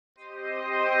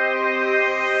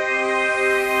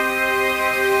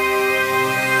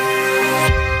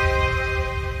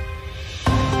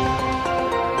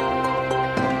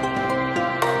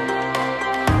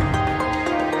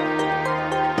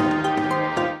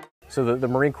So the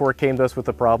Marine Corps came to us with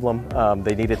a problem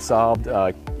they needed solved.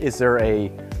 Is there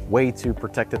a way to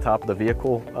protect the top of the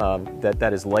vehicle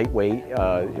that is lightweight,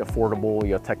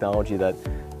 affordable, technology that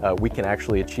we can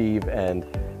actually achieve? And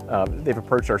they've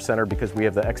approached our center because we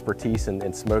have the expertise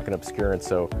in smoke and obscurants.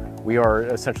 So we are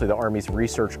essentially the Army's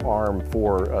research arm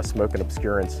for smoke and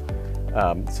obscurants.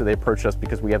 So they approached us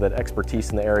because we have that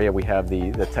expertise in the area. We have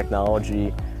the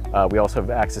technology. We also have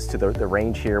access to the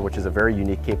range here, which is a very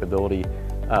unique capability,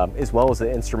 as well as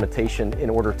the instrumentation in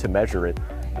order to measure it.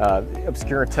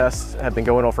 Obscurant tests have been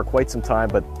going on for quite some time,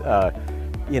 but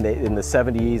in the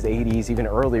 70s, 80s, even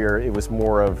earlier, it was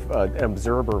more of an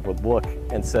observer would look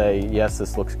and say, yes,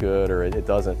 this looks good, or it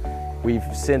doesn't. We've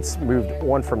since moved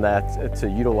on from that to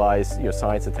utilize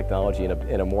science and technology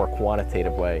in a more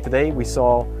quantitative way. Today we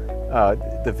saw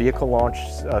the vehicle launch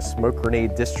smoke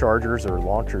grenade dischargers or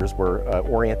launchers were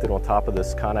oriented on top of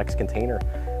this Connex container.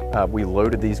 We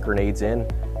loaded these grenades in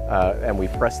and we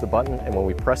pressed the button, and when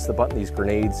we pressed the button, these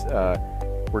grenades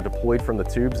were deployed from the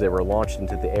tubes. They were launched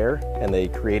into the air and they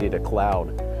created a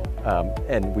cloud.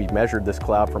 And we measured this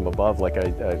cloud from above, like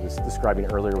I was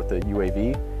describing earlier with the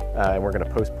UAV, and we're going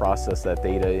to post-process that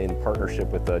data in partnership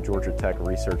with the Georgia Tech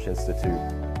Research Institute.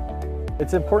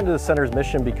 It's important to the center's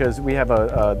mission because we have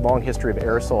a long history of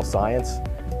aerosol science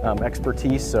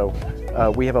expertise. So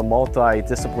we have a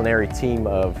multidisciplinary team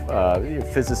of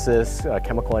physicists,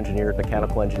 chemical engineers,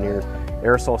 mechanical engineers,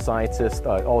 aerosol scientists,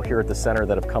 all here at the center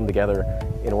that have come together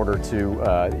in order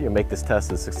to make this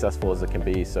test as successful as it can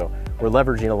be. So we're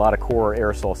leveraging a lot of core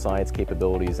aerosol science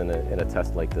capabilities in a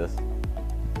test like this.